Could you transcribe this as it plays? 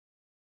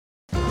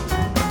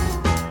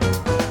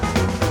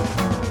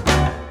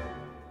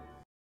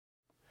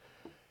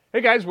Hey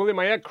guys, Willie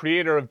Mayette,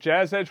 creator of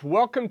Jazz Edge.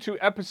 Welcome to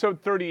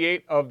episode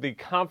 38 of the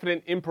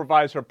Confident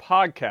Improviser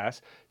podcast.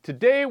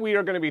 Today we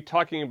are going to be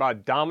talking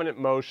about dominant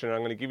motion. I'm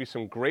going to give you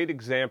some great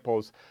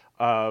examples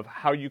of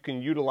how you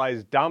can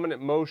utilize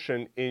dominant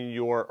motion in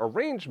your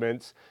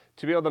arrangements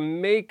to be able to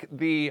make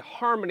the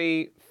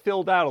harmony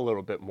filled out a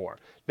little bit more.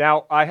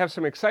 Now, I have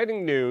some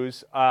exciting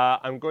news.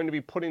 I'm going to be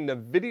putting the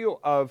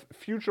video of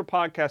future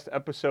podcast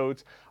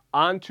episodes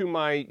onto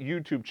my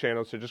YouTube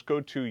channel. So just go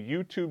to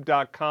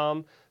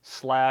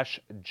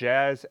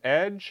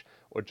youtube.com/jazzedge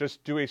or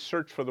just do a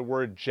search for the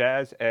word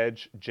Jazz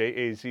Edge,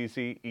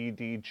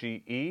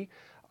 Jazzedge,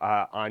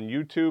 on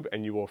YouTube,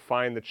 and you will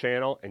find the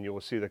channel and you will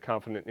see the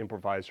Confident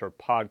Improviser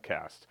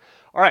podcast.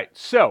 All right,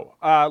 so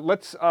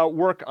let's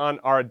work on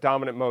our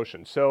dominant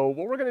motion. So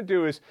what we're going to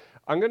do is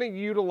I'm going to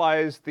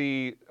utilize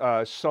the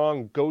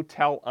song Go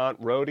Tell Aunt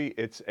Rhody.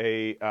 It's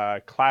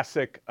a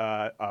classic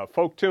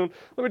folk tune.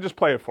 Let me just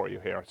play it for you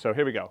here. So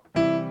here we go.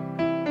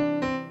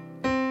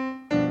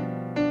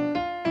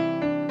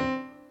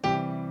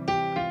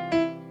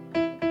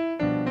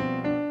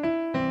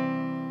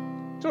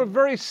 So a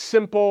very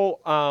simple,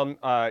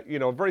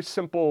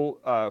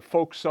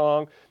 folk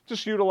song,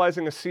 just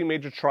utilizing a C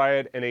major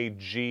triad and a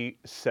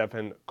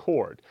G7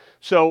 chord.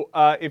 So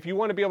if you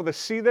want to be able to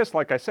see this,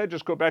 like I said,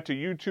 just go back to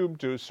YouTube,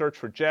 do a search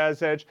for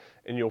Jazz Edge,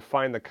 and you'll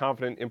find the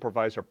Confident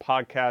Improviser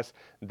podcast.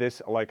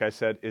 This, like I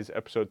said, is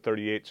episode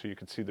 38, so you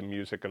can see the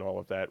music and all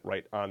of that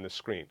right on the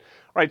screen.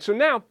 All right, so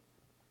now,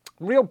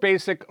 real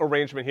basic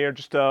arrangement here,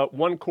 just a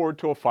 1 chord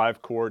to a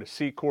 5 chord, a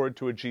C chord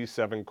to a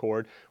G7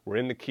 chord. We're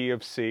in the key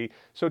of C.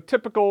 So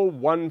typical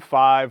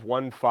 1-5,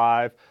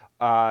 1-5.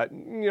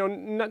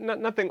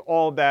 Nothing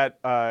all that,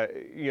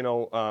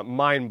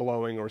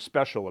 mind-blowing or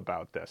special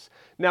about this.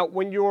 Now,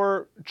 when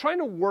you're trying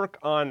to work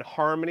on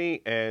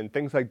harmony and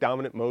things like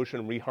dominant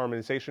motion,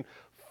 reharmonization,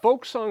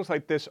 folk songs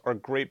like this are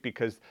great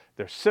because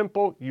they're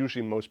simple.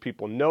 Usually most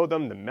people know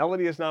them. The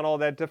melody is not all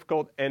that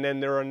difficult. And then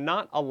there are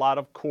not a lot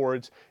of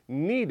chords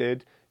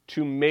needed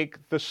to make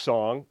the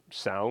song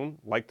sound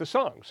like the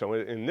song. So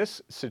in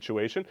this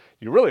situation,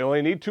 you really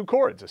only need 2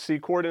 chords, a C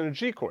chord and a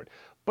G chord.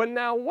 But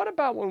now what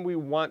about when we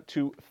want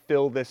to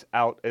fill this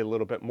out a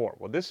little bit more?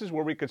 Well, this is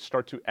where we could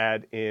start to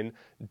add in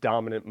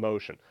dominant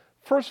motion.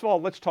 First of all,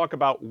 let's talk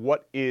about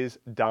what is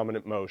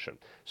dominant motion.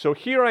 So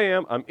here I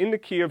am, I'm in the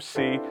key of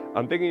C,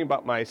 I'm thinking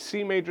about my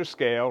C major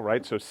scale,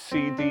 right? So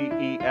C, D,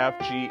 E, F,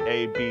 G,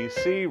 A, B,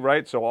 C,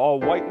 right? So all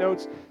white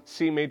notes,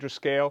 C major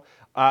scale.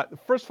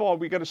 First of all,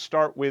 we got to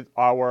start with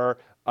our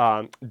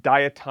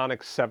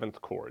diatonic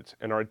 7th chords.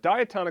 And our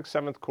diatonic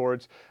 7th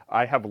chords,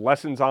 I have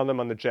lessons on them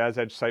on the Jazz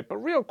Edge site, but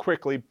real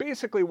quickly,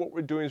 basically what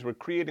we're doing is we're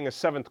creating a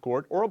 7th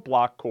chord or a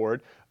block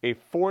chord, a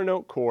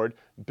 4-note chord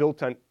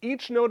built on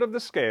each note of the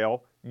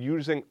scale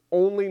using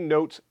only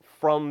notes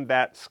from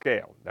that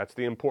scale. That's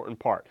the important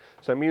part.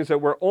 So that means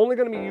that we're only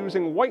going to be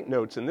using white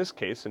notes in this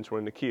case, since we're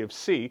in the key of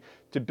C,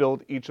 to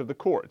build each of the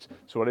chords.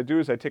 So what I do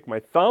is I take my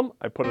thumb,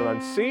 I put it on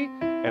C,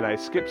 and I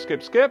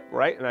skip,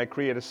 right? And I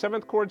create a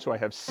 7th chord, so I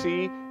have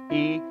C,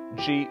 E,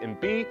 G, and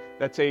B.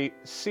 That's a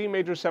C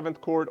major 7th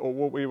chord, or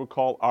what we would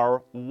call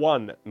our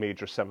 1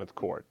 major 7th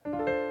chord.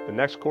 The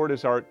next chord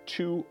is our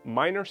 2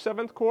 minor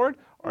 7th chord.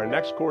 Our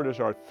next chord is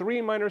our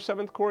 3 minor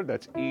 7th chord.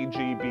 That's E,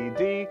 G, B,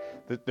 D.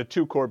 The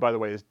 2 chord, by the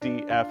way, is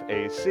D, F,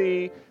 A,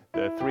 C.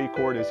 The 3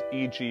 chord is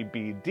E, G,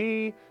 B,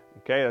 D.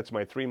 Okay, that's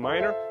my 3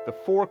 minor. The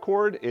 4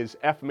 chord is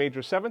F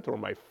major 7th, or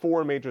my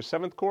 4 major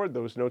 7th chord.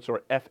 Those notes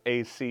are F,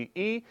 A, C,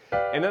 E.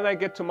 And then I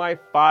get to my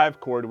 5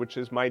 chord, which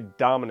is my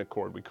dominant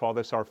chord. We call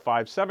this our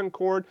 5-7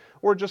 chord,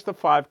 or just the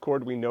 5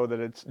 chord. We know that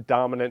it's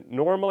dominant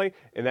normally,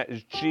 and that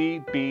is G,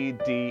 B,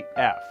 D,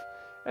 F.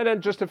 And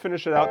then just to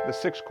finish it out, the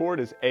 6th chord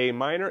is A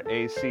minor,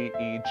 A, C,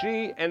 E,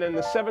 G. And then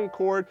the 7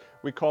 chord,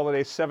 we call it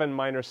a 7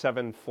 minor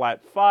 7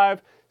 flat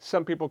 5.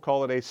 Some people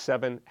call it a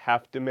 7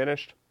 half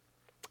diminished.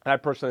 I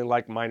personally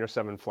like minor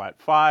 7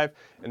 flat 5.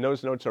 And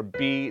those notes are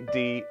B,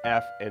 D,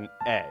 F, and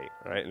A.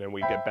 Right? And then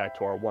we get back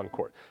to our 1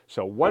 chord.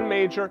 So 1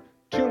 major,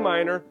 2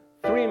 minor,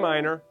 3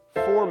 minor,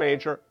 4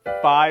 major,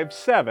 5,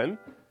 7.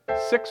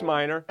 6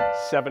 minor,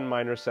 7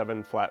 minor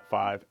 7 flat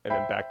 5, and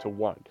then back to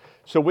 1.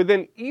 So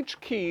within each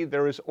key,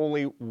 there is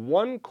only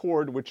 1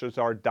 chord, which is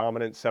our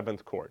dominant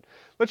 7th chord.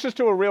 Let's just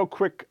do a real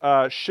quick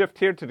shift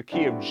here to the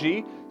key of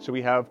G. So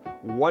we have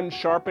 1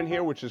 sharp in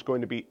here, which is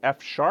going to be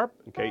F sharp.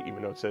 Okay,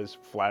 even though it says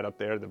flat up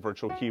there, the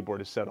virtual keyboard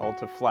is set all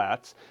to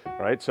flats. All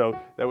right, so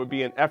that would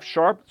be an F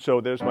sharp.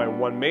 So there's my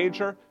 1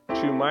 major,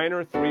 2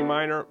 minor, 3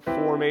 minor,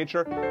 4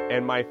 major,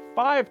 and my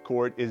 5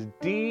 chord is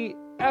D,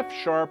 F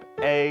sharp,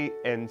 A,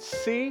 and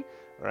C.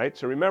 All right,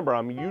 so remember,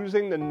 I'm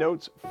using the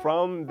notes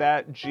from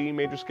that G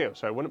major scale.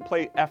 So I wouldn't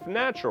play F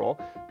natural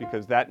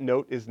because that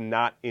note is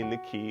not in the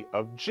key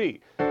of G.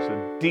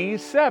 So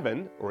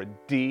D7, or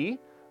D,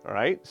 all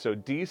right, so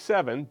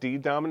D7, D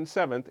dominant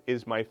 7th,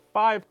 is my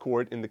 5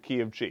 chord in the key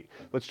of G.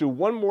 Let's do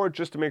one more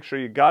just to make sure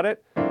you got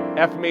it.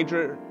 F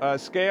major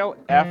scale,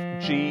 F,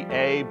 G,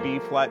 A, B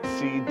flat,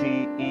 C,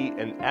 D, E,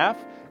 and F.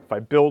 if I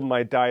build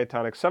my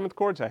diatonic 7th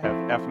chords, I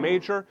have F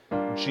major,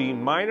 G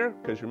minor,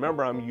 because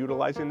remember I'm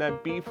utilizing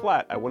that B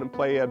flat. I wouldn't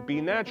play a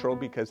B natural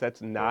because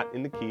that's not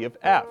in the key of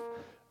F.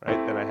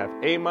 Right? Then I have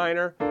A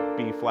minor,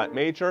 B flat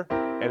major,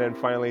 and then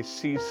finally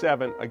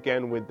C7,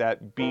 again with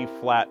that B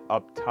flat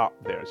up top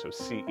there, so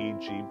C, E,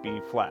 G, B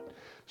flat.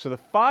 So the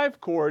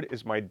 5 chord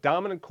is my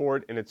dominant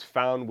chord, and it's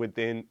found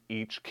within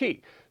each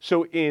key.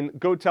 So in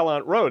Go Tell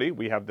Aunt Rhody,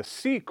 we have the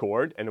C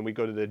chord, and then we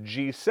go to the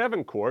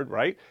G7 chord,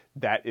 right?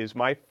 That is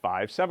my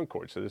 5/7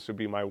 chord. So this would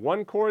be my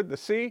 1 chord, the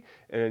C,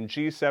 and then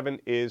G7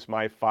 is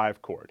my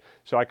 5 chord.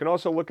 So I can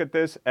also look at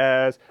this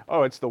as,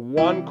 oh, it's the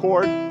 1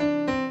 chord,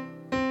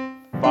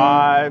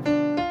 5,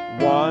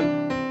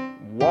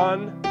 1,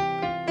 1,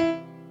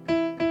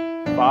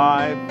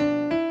 5,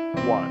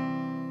 1.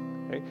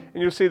 Okay?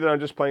 And you'll see that I'm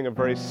just playing a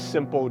very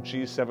simple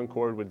G7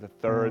 chord with the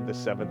 3rd, the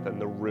 7th,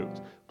 and the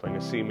root. Playing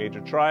a C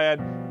major triad,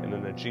 and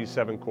then the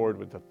G7 chord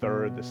with the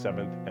 3rd, the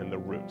 7th, and the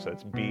root. So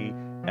that's B,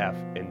 F,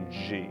 and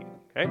G.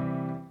 Okay?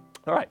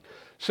 All right,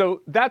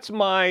 so that's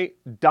my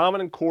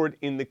dominant chord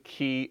in the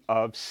key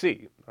of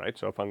C. All right,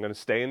 so if I'm going to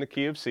stay in the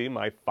key of C,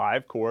 my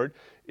 5 chord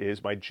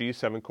is my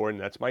G7 chord,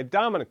 and that's my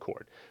dominant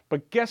chord.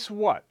 But guess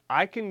what?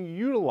 I can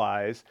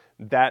utilize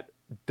that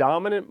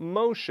dominant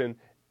motion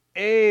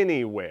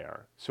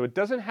anywhere. So it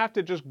doesn't have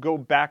to just go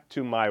back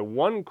to my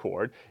 1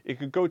 chord. It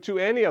could go to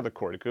any other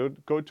chord. It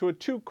could go to a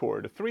 2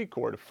 chord, a 3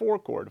 chord, a 4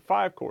 chord, a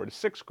 5 chord, a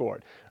 6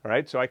 chord. All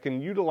right, so I can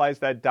utilize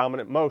that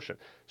dominant motion.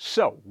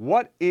 So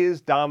what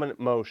is dominant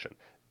motion?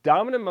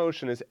 Dominant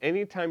motion is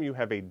anytime you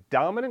have a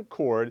dominant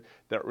chord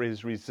that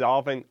is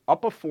resolving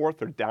up a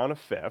 4th or down a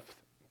 5th,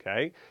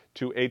 okay,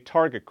 to a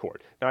target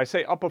chord. Now I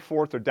say up a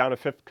 4th or down a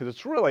 5th because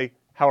it's really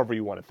however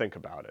you want to think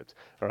about it.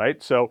 All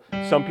right, so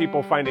some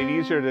people find it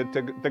easier to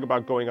think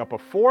about going up a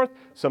 4th.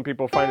 Some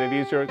people find it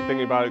easier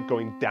thinking about it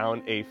going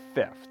down a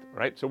 5th.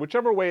 Right, so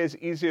whichever way is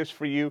easiest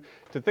for you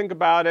to think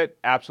about it,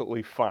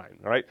 absolutely fine.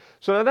 All right,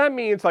 so now that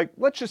means, like,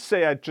 let's just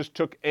say I just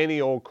took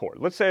any old chord.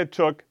 Let's say I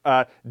took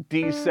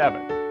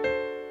D7.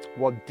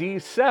 Well,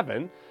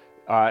 D7,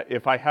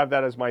 if I have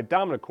that as my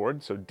dominant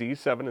chord, so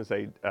D7 is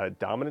a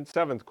dominant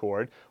 7th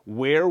chord,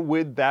 where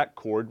would that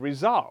chord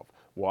resolve?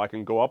 Well, I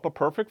can go up a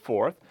perfect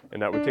 4th,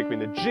 and that would take me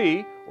to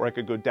G, or I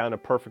could go down a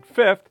perfect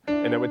 5th,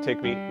 and that would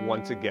take me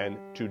once again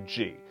to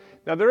G.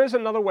 Now, there is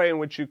another way in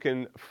which you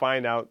can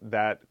find out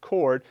that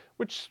chord,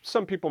 which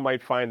some people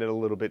might find it a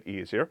little bit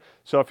easier.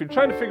 So if you're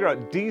trying to figure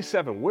out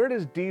D7, where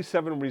does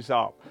D7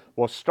 resolve?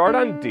 Well, start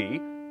on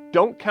D,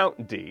 don't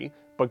count D,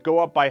 but go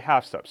up by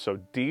half steps. So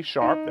D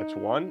sharp, that's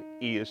 1,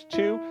 E is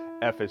 2,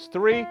 F is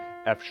 3,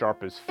 F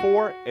sharp is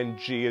 4, and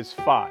G is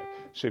 5.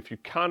 So if you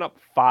count up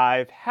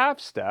 5 half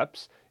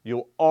steps,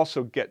 you'll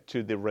also get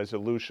to the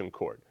resolution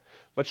chord.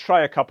 Let's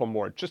try a couple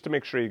more just to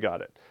make sure you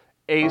got it.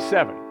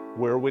 A7,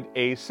 where would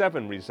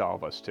A7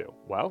 resolve us to?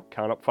 Well,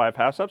 count up 5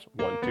 half steps,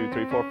 1, 2,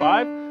 3, 4,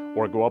 5,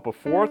 or go up a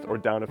 4th or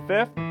down a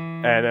 5th,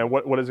 and then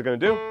what is it going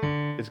to do?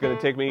 It's going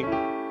to take me,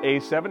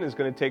 A7 is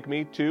going to take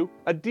me to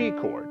a D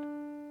chord.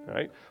 All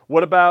right.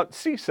 What about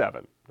C7?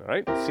 All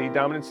right, C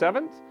dominant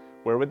 7th,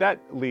 where would that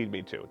lead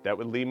me to? That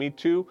would lead me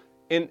to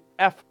an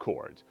F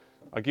chord.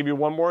 I'll give you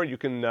one more. You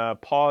can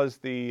pause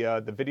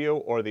the video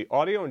or the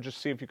audio and just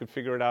see if you can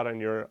figure it out on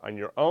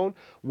your own.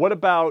 What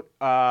about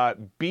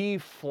B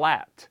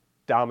flat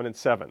dominant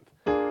 7th?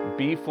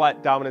 B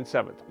flat dominant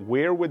 7th.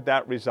 Where would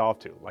that resolve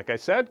to? Like I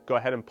said, go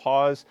ahead and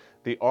pause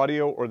the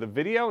audio or the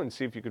video and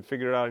see if you can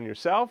figure it out on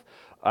yourself.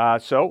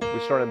 So we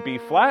start on B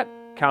flat,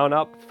 count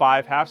up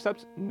 5 half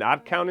steps,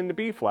 not counting the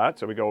B flat.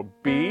 So we go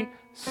B,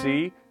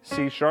 C,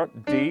 C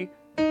sharp, D,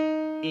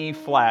 E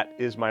flat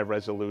is my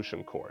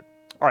resolution chord.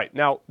 All right,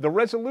 now the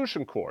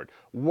resolution chord,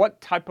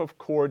 what type of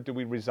chord do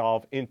we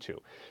resolve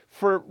into?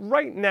 For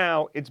right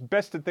now, it's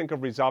best to think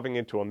of resolving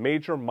into a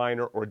major,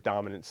 minor, or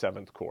dominant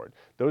 7th chord.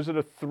 Those are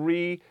the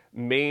 3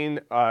 main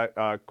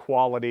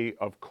quality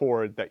of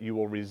chord that you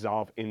will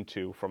resolve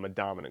into from a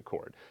dominant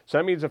chord. So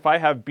that means if I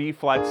have B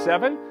flat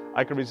 7,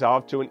 I can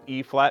resolve to an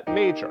E flat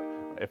major.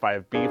 If I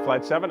have B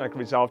flat 7, I can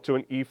resolve to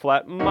an E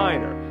flat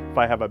minor. If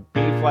I have a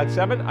B flat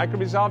 7, I can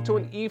resolve to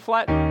an E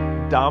flat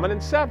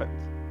dominant 7th,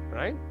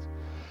 right?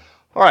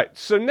 All right,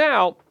 so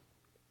now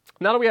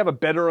that we have a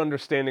better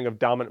understanding of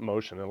dominant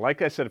motion, and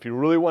like I said, if you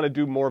really want to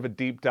do more of a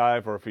deep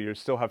dive or if you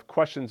still have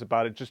questions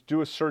about it, just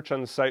do a search on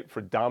the site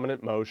for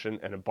dominant motion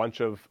and a bunch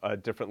of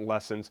different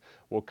lessons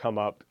will come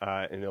up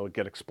and it'll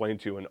get explained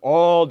to you in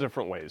all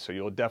different ways, so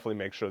you'll definitely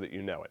make sure that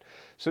you know it.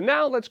 So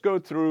now let's go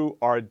through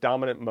our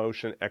dominant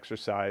motion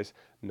exercise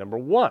number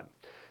 1.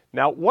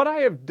 Now, what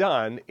I have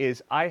done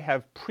is I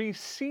have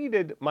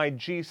preceded my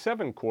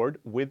G7 chord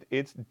with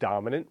its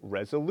dominant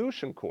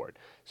resolution chord.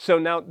 So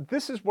now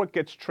this is what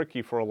gets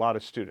tricky for a lot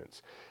of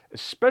students,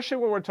 especially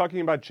when we're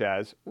talking about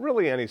jazz,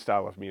 really any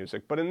style of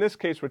music, but in this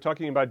case we're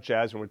talking about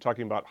jazz and we're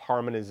talking about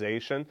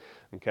harmonization,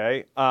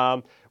 okay?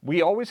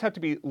 We always have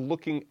to be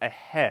looking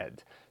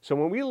ahead. So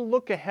when we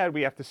look ahead,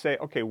 we have to say,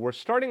 okay, we're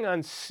starting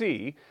on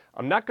C.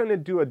 I'm not going to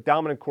do a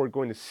dominant chord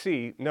going to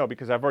C, no,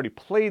 because I've already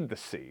played the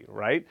C,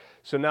 right?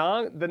 So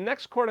now the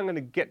next chord I'm going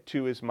to get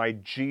to is my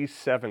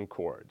G7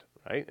 chord,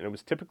 right? And it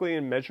was typically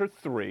in measure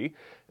 3.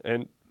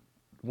 And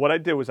what I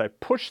did was I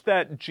pushed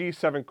that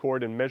G7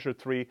 chord in measure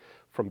 3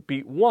 from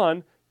beat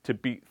 1 to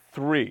beat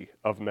 3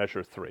 of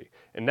measure 3.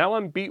 And now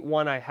on beat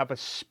 1, I have a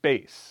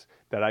space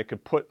that I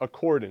could put a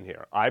chord in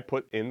here. I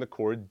put in the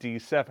chord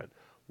D7.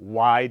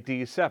 Why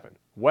D7?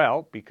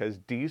 Well, because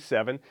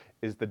D7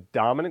 is the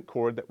dominant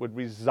chord that would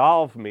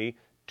resolve me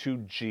to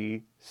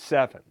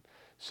G7.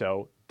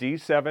 So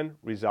D7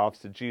 resolves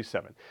to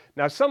G7.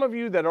 Now, some of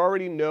you that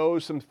already know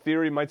some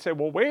theory might say,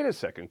 well, wait a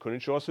second,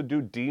 couldn't you also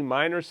do D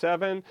minor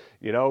 7?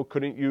 You know,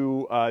 couldn't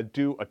you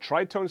do a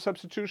tritone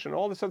substitution,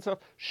 all this other stuff?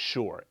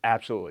 Sure,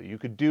 absolutely. You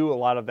could do a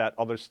lot of that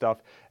other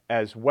stuff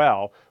as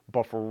well.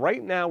 But for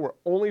right now, we're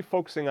only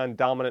focusing on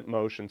dominant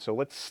motion. So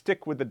let's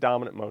stick with the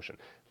dominant motion.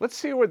 Let's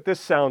see what this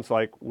sounds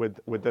like with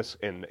this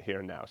in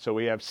here now. So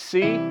we have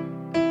C,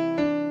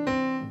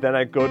 then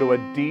I go to a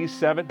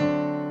D7,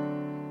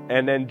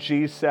 and then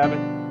G7,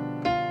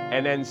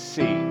 and then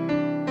C.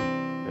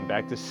 Then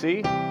back to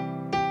C,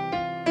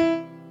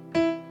 and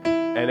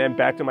then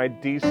back to my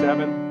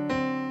D7,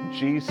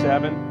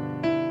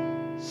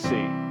 G7, C.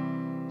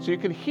 So you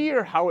can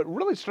hear how it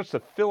really starts to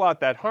fill out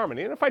that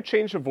harmony. And if I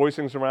change the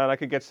voicings around, I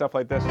could get stuff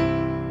like this.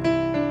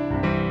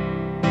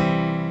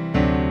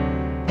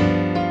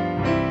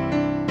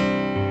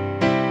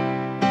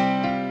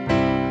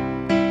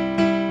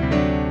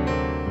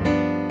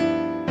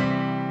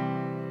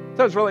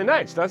 Sounds really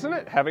nice, doesn't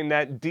it? Having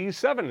that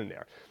D7 in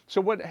there. So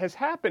what has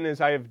happened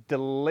is I have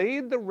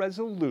delayed the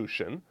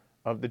resolution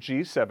of the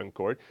G7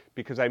 chord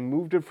because I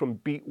moved it from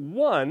beat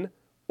 1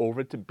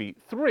 over to beat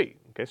 3.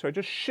 Okay, so I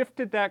just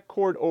shifted that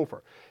chord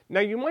over. Now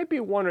you might be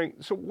wondering,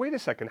 so wait a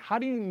second, how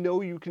do you know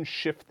you can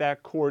shift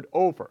that chord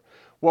over?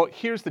 Well,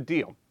 here's the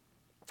deal.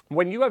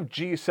 When you have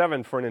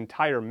G7 for an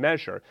entire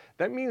measure,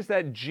 that means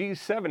that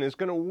G7 is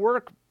going to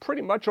work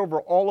pretty much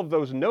over all of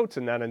those notes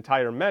in that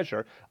entire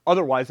measure.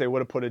 Otherwise, they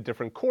would have put a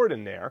different chord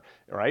in there,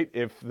 right?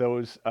 If the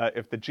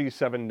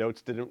G7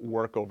 notes didn't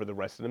work over the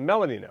rest of the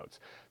melody notes.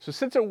 So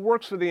since it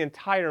works for the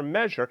entire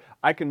measure,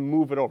 I can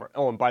move it over.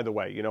 Oh, and by the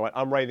way, you know what?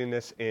 I'm writing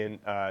this in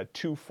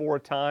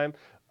 2/4 time.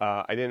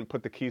 I didn't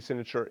put the key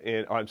signature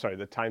in, oh, I'm sorry,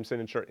 the time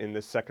signature in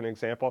this second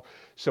example.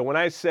 So when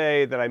I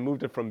say that I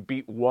moved it from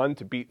beat 1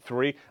 to beat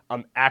 3,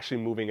 I'm actually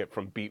moving it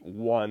from beat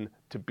 1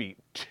 to beat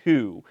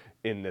 2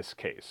 in this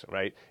case,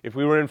 right? If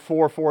we were in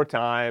 4/4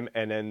 time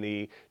and then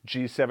the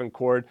G7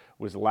 chord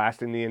was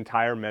lasting the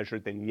entire measure,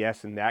 then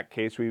yes, in that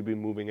case, we would be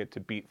moving it to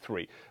beat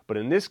 3. But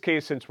in this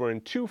case, since we're in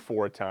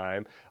 2/4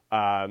 time,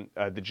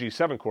 the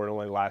G7 chord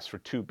only lasts for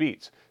 2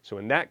 beats. So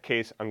in that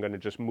case, I'm going to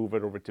just move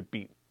it over to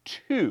beat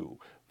 2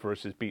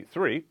 versus beat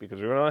 3,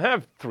 because we're going to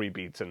have 3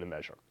 beats in the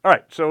measure. All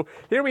right, so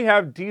here we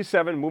have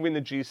D7 moving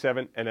to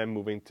G7 and then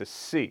moving to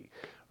C.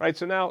 All right,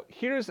 so now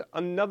here's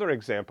another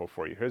example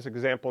for you. Here's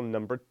example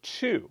number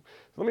 2.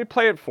 So let me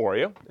play it for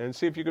you and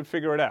see if you can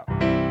figure it out.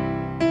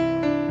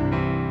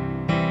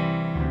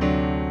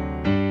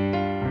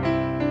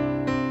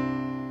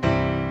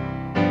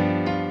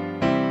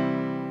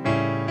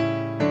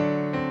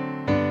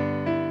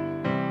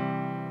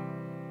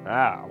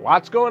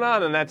 Lots going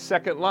on in that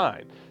second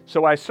line.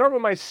 So I start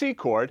with my C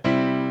chord,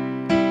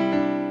 and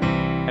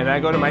I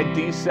go to my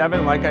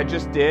D7 like I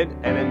just did,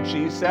 and then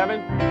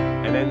G7,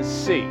 and then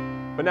C.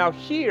 But now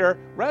here,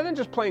 rather than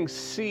just playing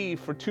C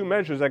for 2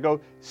 measures, I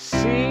go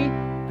C,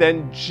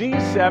 then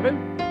G7,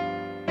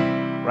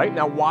 right?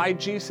 Now why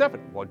G7?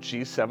 Well,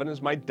 G7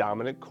 is my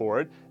dominant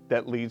chord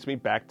that leads me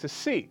back to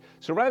C.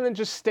 So rather than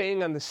just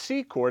staying on the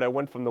C chord, I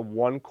went from the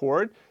 1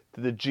 chord to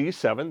the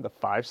G7, the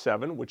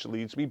 5/7, which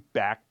leads me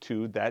back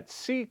to that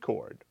C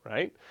chord,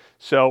 right?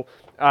 So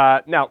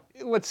now,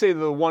 let's say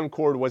the 1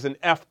 chord was an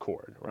F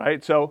chord,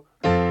 right? So,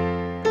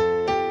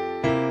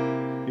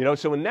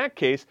 so in that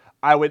case,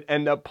 I would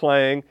end up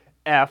playing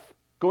F,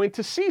 going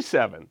to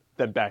C7,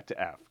 then back to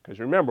F. Because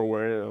remember,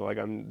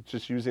 I'm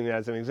just using it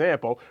as an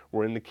example,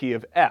 we're in the key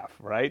of F,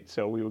 right?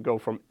 So we would go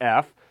from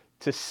F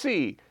to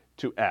C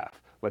to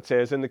F. Let's say I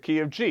was in the key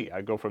of G.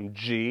 I'd go from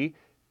G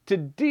to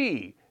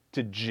D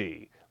to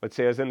G. Let's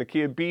say I was in the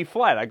key of B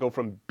flat. I go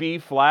from B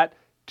flat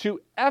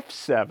to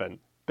F7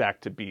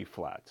 back to B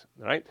flat.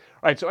 All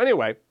right, so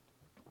anyway,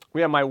 we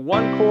have my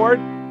 1 chord,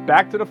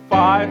 back to the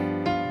 5,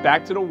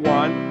 back to the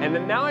 1, and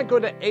then now I go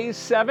to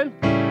A7.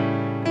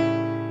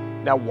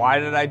 Now, why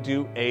did I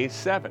do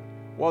A7?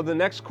 Well, the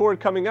next chord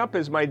coming up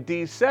is my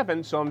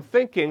D7, so I'm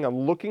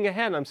looking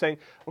ahead, I'm saying,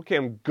 okay,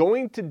 I'm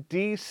going to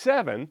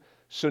D7,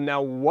 so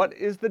now what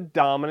is the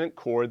dominant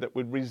chord that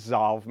would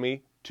resolve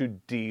me to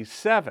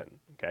D7?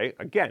 Okay,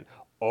 again,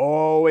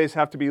 always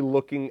have to be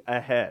looking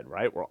ahead,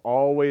 right? We're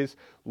always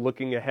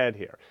looking ahead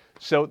here.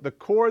 So the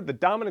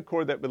dominant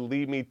chord that would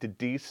lead me to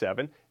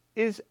D7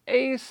 is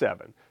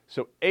A7.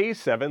 So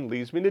A7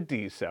 leads me to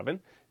D7,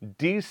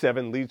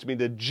 D7 leads me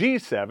to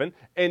G7,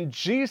 and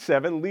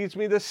G7 leads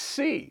me to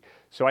C.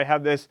 So I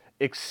have this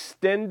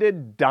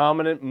extended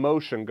dominant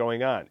motion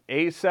going on.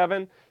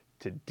 A7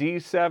 to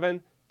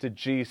D7 to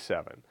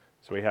G7.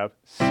 So we have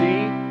C,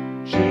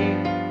 G,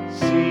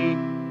 C,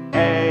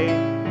 A,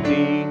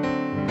 D,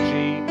 G,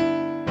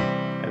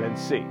 and then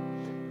C.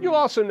 You'll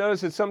also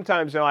notice that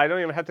sometimes I don't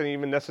even have to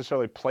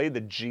necessarily play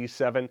the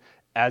G7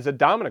 as a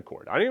dominant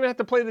chord. I don't even have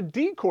to play the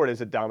D chord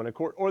as a dominant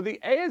chord or the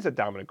A as a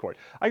dominant chord.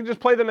 I can just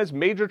play them as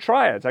major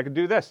triads. I could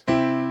do this.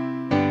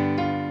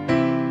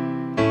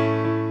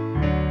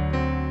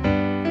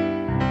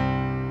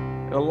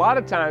 And a lot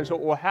of times what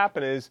will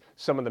happen is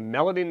some of the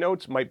melody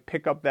notes might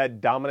pick up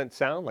that dominant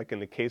sound, like in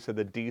the case of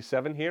the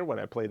D7 here. When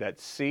I play that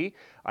C,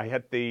 I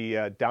hit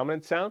the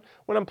dominant sound.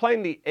 When I'm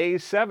playing the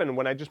A7,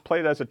 when I just play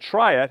it as a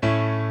triad,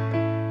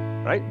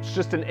 right, it's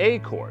just an A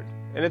chord.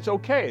 And it's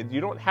okay. You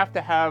don't have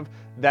to have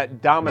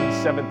that dominant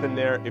seventh in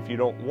there if you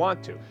don't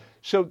want to.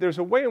 So there's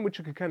a way in which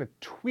you can kind of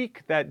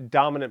tweak that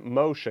dominant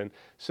motion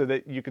so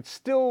that you could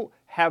still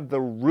have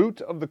the root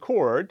of the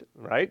chord,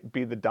 right,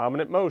 be the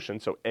dominant motion,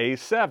 so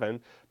A7,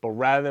 but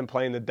rather than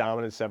playing the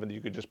dominant seventh,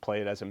 you could just play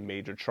it as a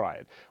major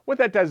triad. What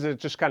that does is it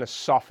just kind of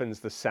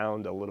softens the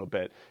sound a little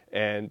bit,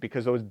 and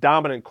because those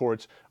dominant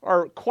chords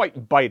are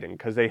quite biting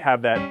because they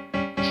have that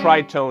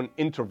tritone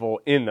interval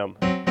in them.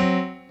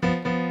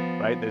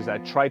 Right? There's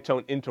that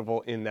tritone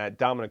interval in that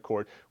dominant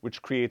chord,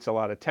 which creates a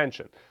lot of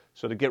tension.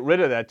 So to get rid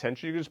of that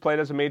tension, you can just play it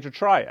as a major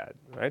triad,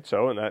 right?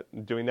 So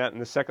doing that in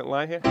the second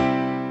line here.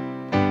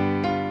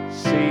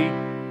 C,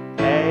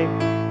 A,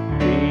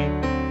 D,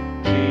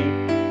 G,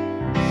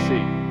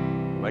 C.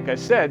 Like I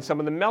said, some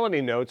of the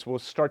melody notes will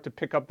start to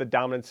pick up the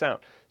dominant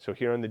sound. So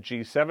here on the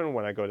G7,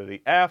 when I go to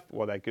the F,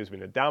 well, that gives me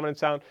the dominant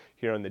sound.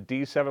 Here on the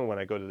D7, when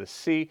I go to the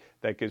C,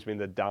 that gives me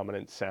the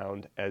dominant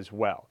sound as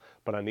well.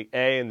 But on the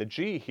A and the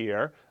G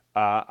here,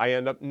 I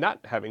end up not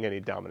having any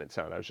dominant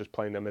sound. I was just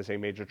playing them as a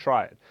major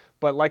triad.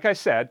 But like I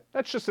said,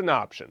 that's just an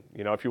option.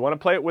 You know, if you want to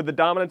play it with the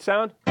dominant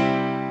sound,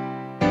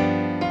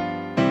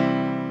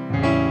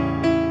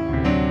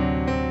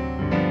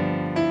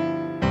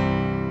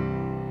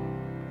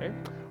 okay.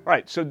 All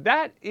right, so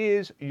that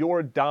is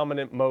your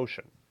dominant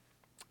motion.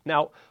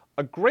 Now,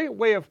 a great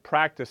way of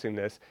practicing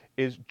this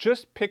is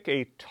just pick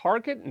a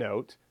target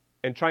note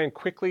and try and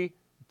quickly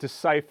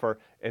decipher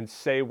and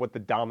say what the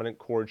dominant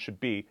chord should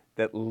be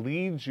that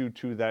leads you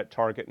to that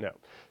target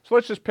note. So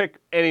let's just pick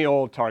any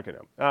old target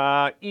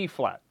note. E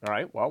flat, all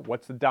right? Well,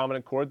 what's the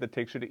dominant chord that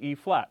takes you to E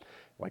flat?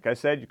 Like I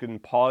said, you can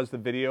pause the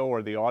video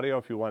or the audio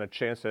if you want a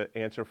chance to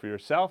answer for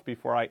yourself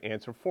before I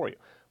answer for you.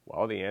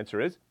 Well, the answer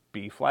is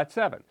B flat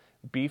 7.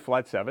 B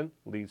flat 7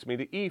 leads me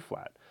to E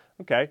flat.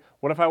 Okay,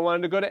 what if I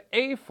wanted to go to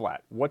A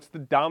flat? What's the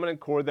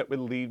dominant chord that would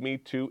lead me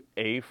to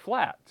A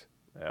flat?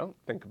 Well,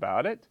 think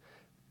about it.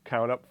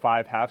 Count up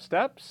 5 half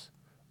steps,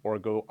 or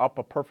go up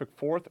a perfect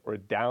fourth or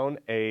down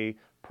a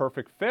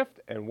perfect fifth,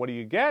 and what do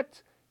you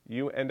get?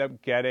 You end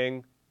up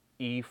getting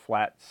E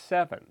flat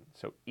 7.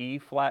 So E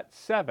flat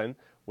 7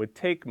 would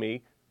take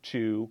me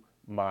to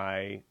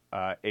my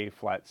A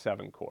flat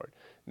 7 chord.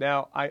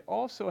 Now, I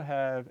also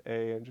have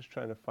I'm just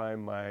trying to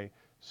find my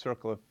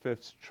circle of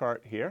fifths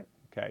chart here.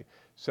 Okay,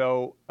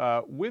 so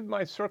with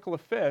my circle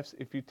of fifths,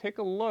 if you take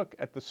a look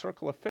at the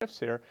circle of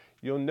fifths here,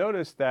 you'll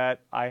notice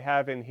that I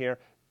have in here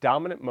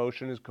dominant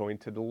motion is going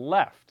to the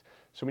left.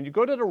 So when you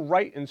go to the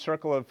right in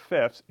circle of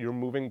fifths, you're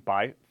moving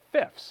by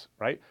fifths,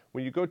 right?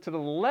 When you go to the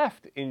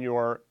left in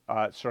your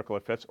circle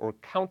of fifths, or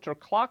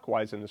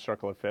counterclockwise in the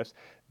circle of fifths,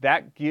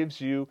 that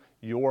gives you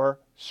your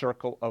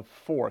circle of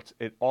fourths.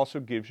 It also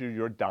gives you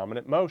your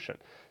dominant motion.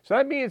 So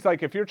that means,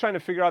 like, if you're trying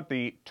to figure out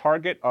the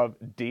target of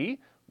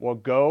D, well,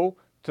 go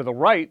to the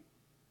right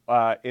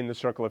in the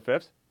circle of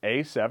fifths.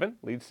 A7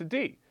 leads to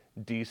D.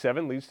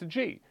 D7 leads to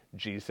G.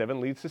 G7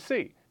 leads to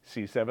C.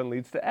 C7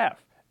 leads to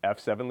F.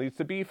 F7 leads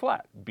to B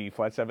flat. B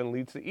flat 7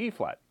 leads to E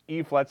flat.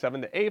 E flat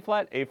 7 to A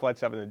flat. A flat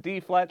 7 to D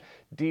flat.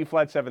 D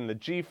flat 7 to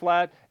G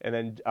flat. And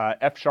then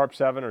F sharp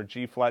 7 or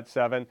G flat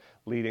 7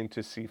 leading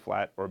to C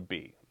flat or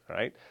B. All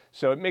right?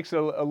 So it makes it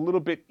a little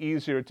bit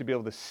easier to be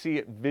able to see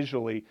it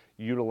visually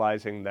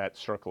utilizing that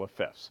circle of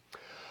fifths.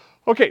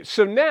 Okay,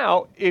 so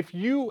now if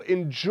you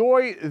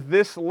enjoy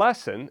this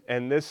lesson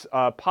and this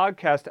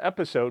podcast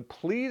episode,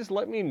 please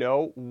let me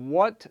know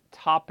what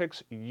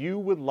topics you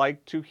would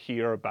like to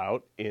hear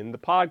about in the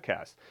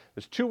podcast.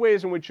 There's 2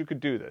 ways in which you could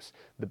do this.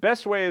 The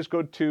best way is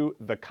go to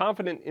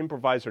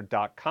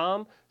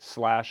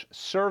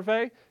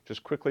theconfidentimproviser.com/survey.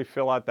 Just quickly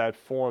fill out that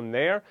form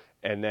there,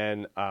 and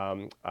then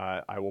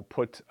I will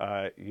put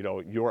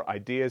your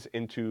ideas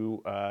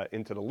into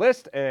the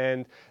list,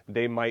 and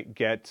they might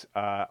get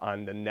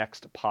on the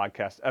next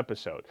podcast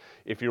episode.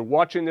 If you're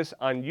watching this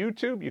on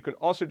YouTube, you can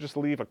also just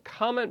leave a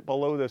comment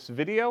below this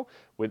video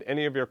with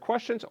any of your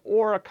questions,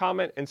 or a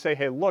comment and say,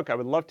 hey, look, I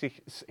would love to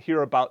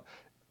hear about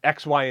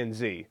X, Y, and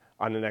Z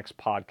on the next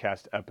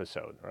podcast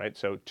episode. All right,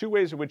 so 2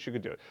 ways in which you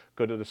could do it.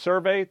 Go to the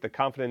survey,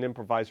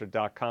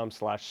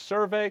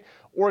 theconfidentimproviser.com/survey,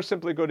 or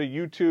simply go to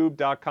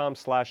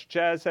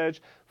youtube.com/jazzedge,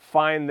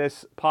 find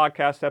this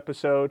podcast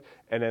episode,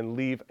 and then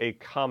leave a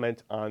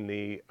comment on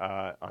the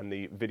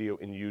video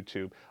in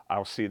YouTube.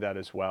 I'll see that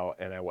as well,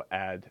 and I will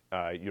add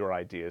your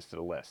ideas to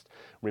the list.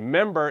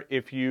 Remember,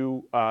 if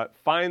you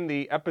find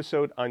the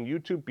episode on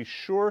YouTube, be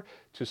sure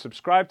to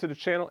subscribe to the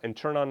channel and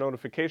turn on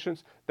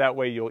notifications. That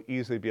way you'll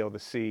easily be able to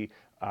see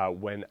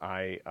when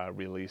I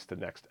release the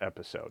next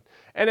episode.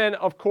 And then,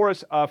 of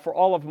course, for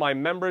all of my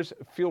members,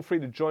 feel free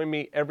to join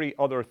me every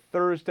other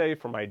Thursday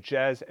for my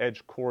Jazz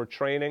Edge core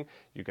training.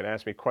 You can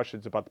ask me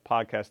questions about the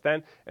podcast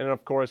then. And then,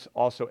 of course,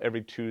 also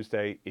every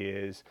Tuesday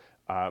is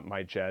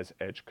my Jazz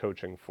Edge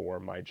coaching for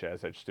my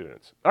Jazz Edge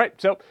students. All right,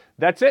 so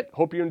that's it.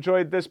 Hope you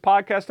enjoyed this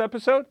podcast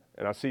episode,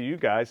 and I'll see you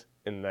guys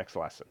in the next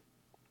lesson.